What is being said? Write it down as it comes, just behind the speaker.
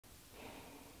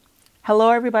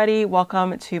Hello everybody,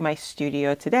 welcome to my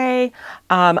studio today.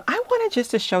 I wanted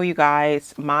just to show you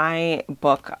guys my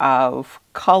book of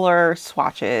color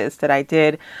swatches that I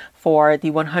did for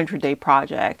the 100-day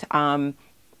project.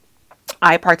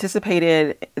 I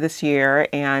participated this year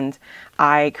and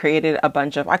I created a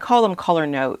bunch of, I call them color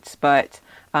notes, but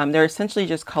they're essentially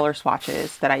just color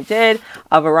swatches that I did,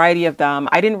 a variety of them.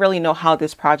 I didn't really know how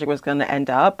this project was going to end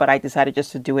up, but I decided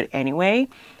just to do it anyway.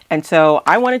 And so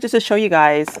I wanted just to show you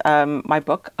guys my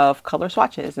book of color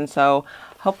swatches. And so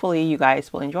hopefully you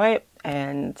guys will enjoy it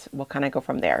and we'll kind of go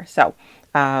from there. So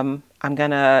I'm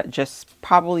going to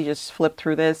probably just flip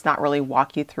through this, not really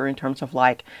walk you through in terms of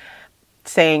like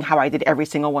saying how I did every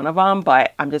single one of them,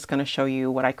 but I'm just going to show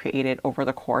you what I created over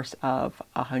the course of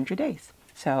 100 days.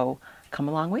 So come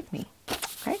along with me.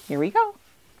 Okay, here we go.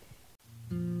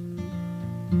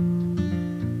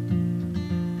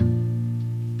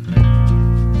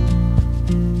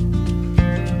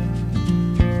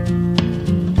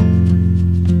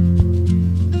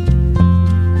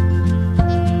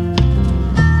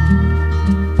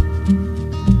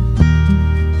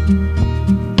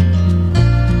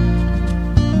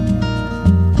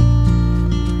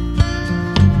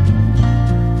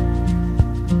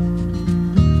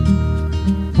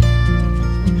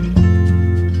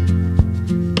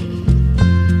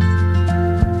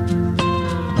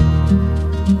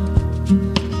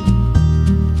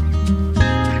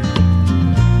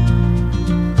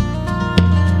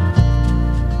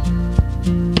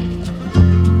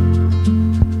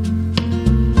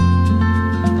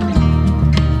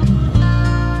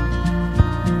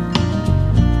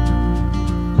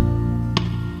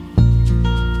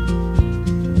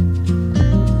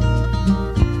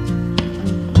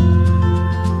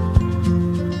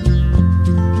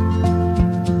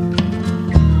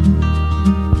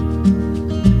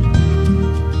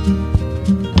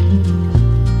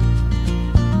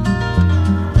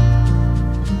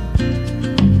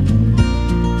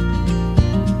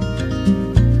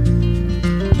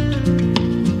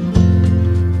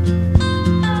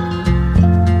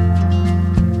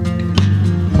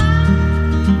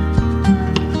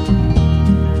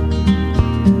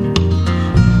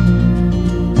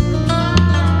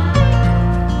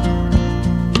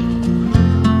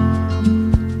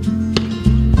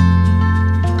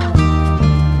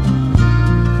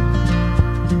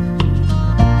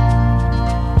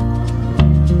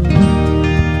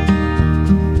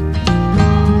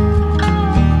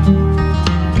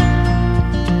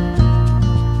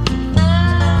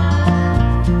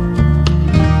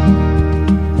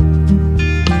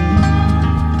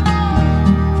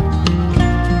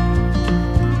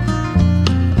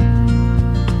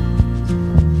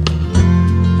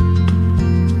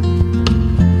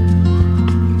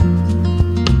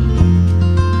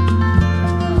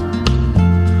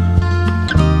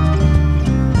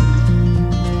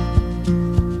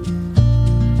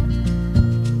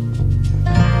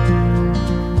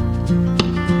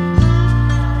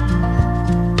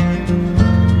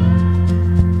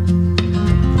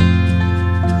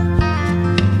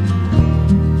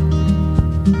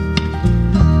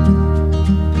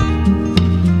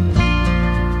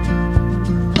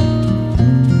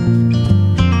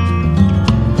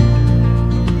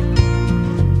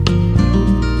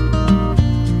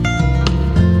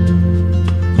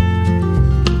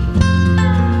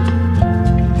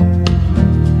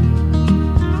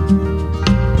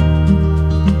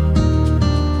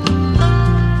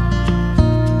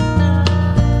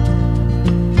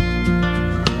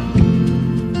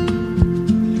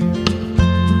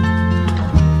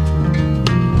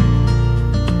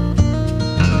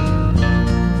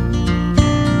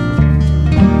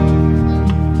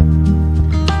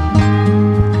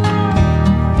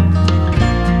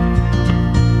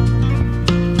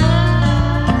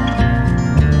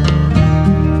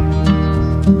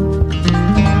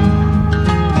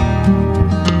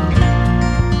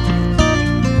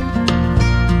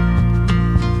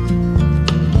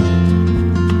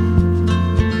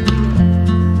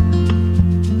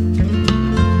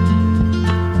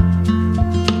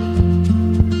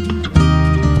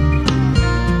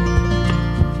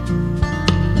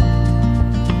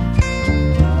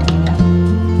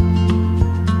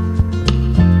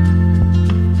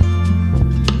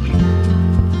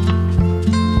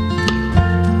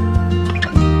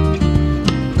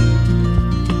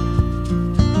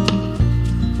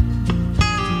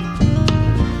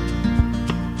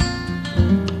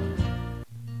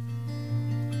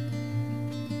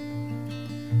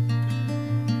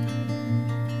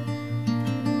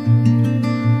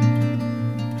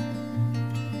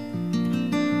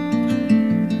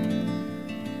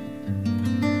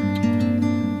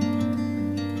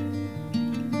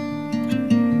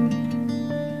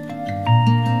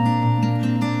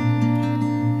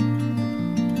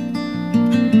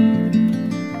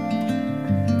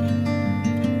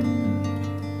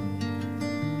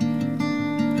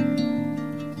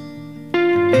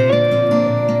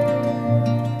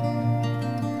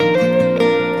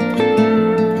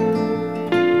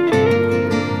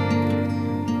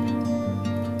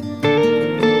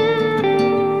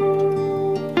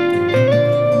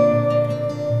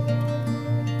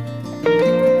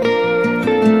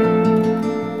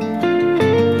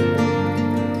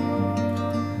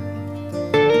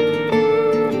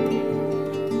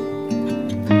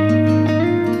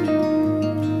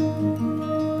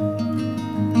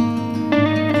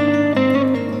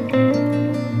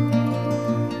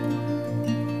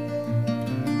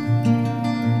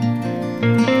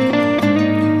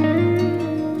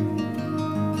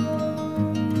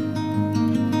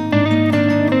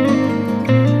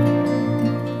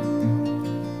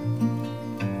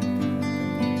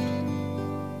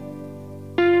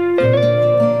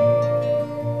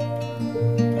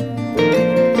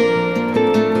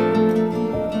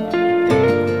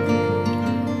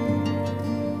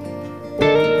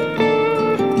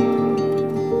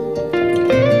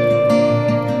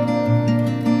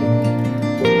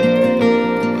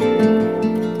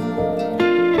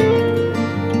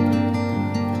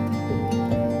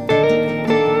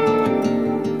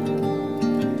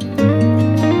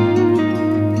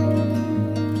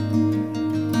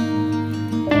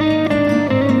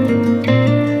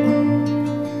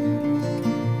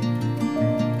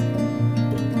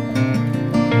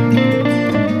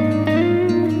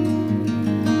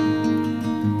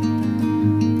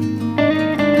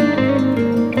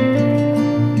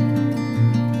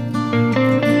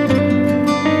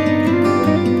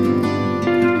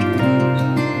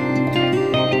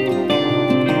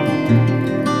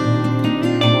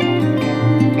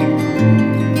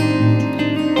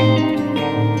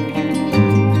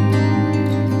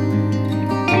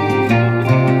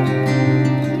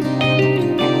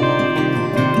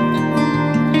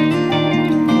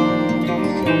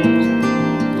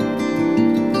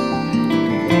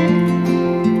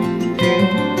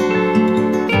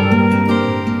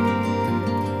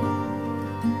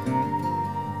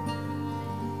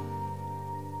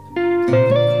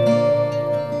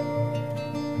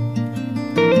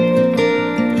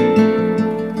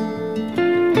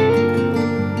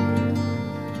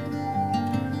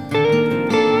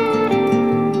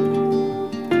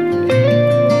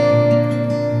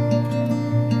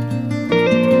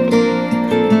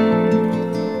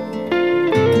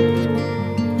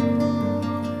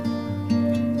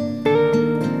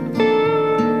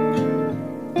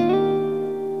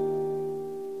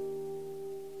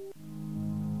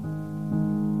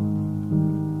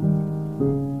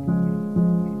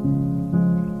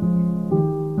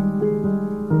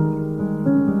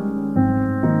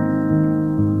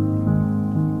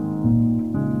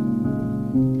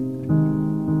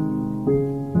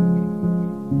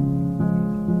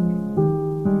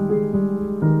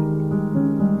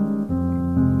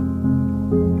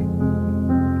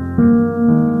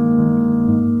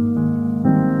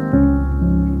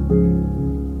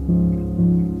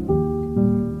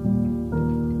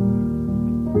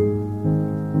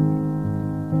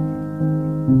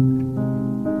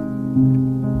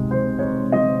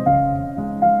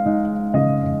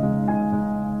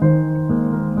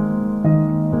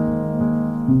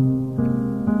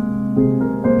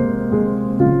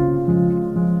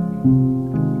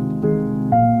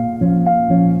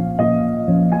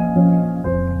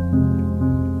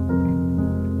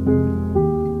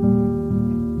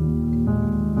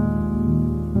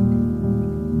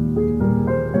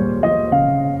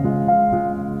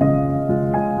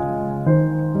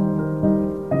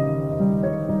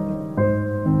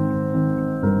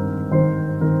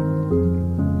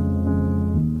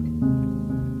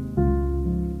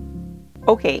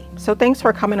 Okay, so thanks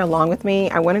for coming along with me.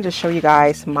 I wanted to show you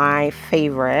guys my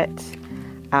favorite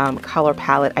color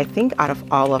palette, I think, out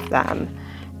of all of them.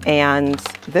 And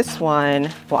this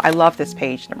one, well, I love this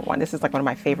page, number one. This is like one of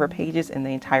my favorite pages in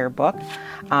the entire book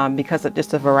because of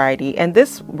just the variety. And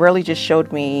this really just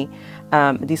showed me,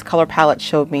 these color palettes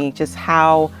showed me just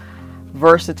how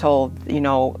versatile, you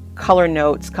know, color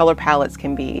notes, color palettes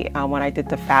can be when I did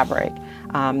the fabric.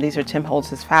 These are Tim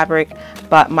Holtz's fabric,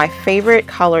 but my favorite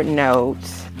color note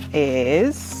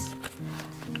is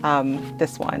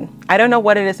this one. I don't know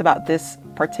what it is about this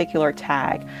particular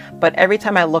tag, but every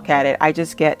time I look at it, I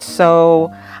just get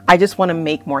so, I just want to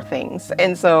make more things.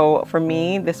 And so for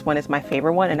me, this one is my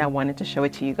favorite one, and I wanted to show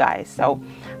it to you guys. So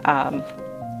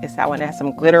it's that one. It has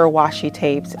some glitter washi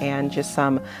tapes and just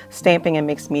some stamping and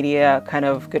mixed media kind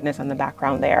of goodness on the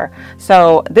background there.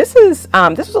 So this was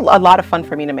a lot of fun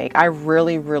for me to make. I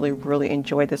really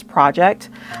enjoyed this project.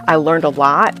 I learned a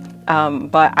lot.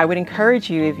 But I would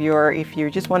encourage you, if you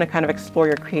just want to kind of explore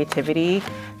your creativity,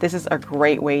 this is a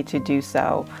great way to do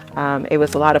so. It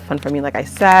was a lot of fun for me. Like I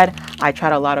said, I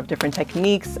tried a lot of different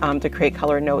techniques to create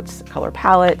color notes, color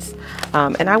palettes,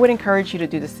 and I would encourage you to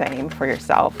do the same for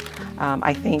yourself.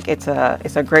 I think it's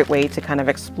a great way to kind of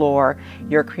explore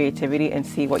your creativity and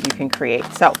see what you can create.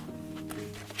 So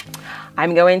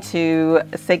I'm going to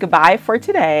say goodbye for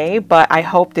today, but I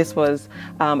hope this was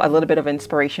a little bit of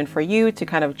inspiration for you to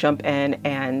kind of jump in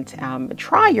and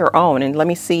try your own, and let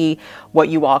me see what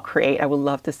you all create. I would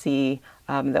love to see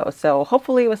those. So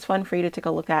hopefully it was fun for you to take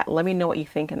a look at. Let me know what you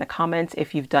think in the comments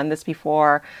if you've done this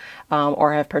before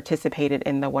or have participated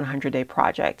in the 100-day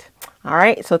project. All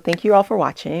right, so thank you all for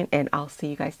watching, and I'll see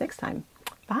you guys next time.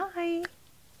 Bye.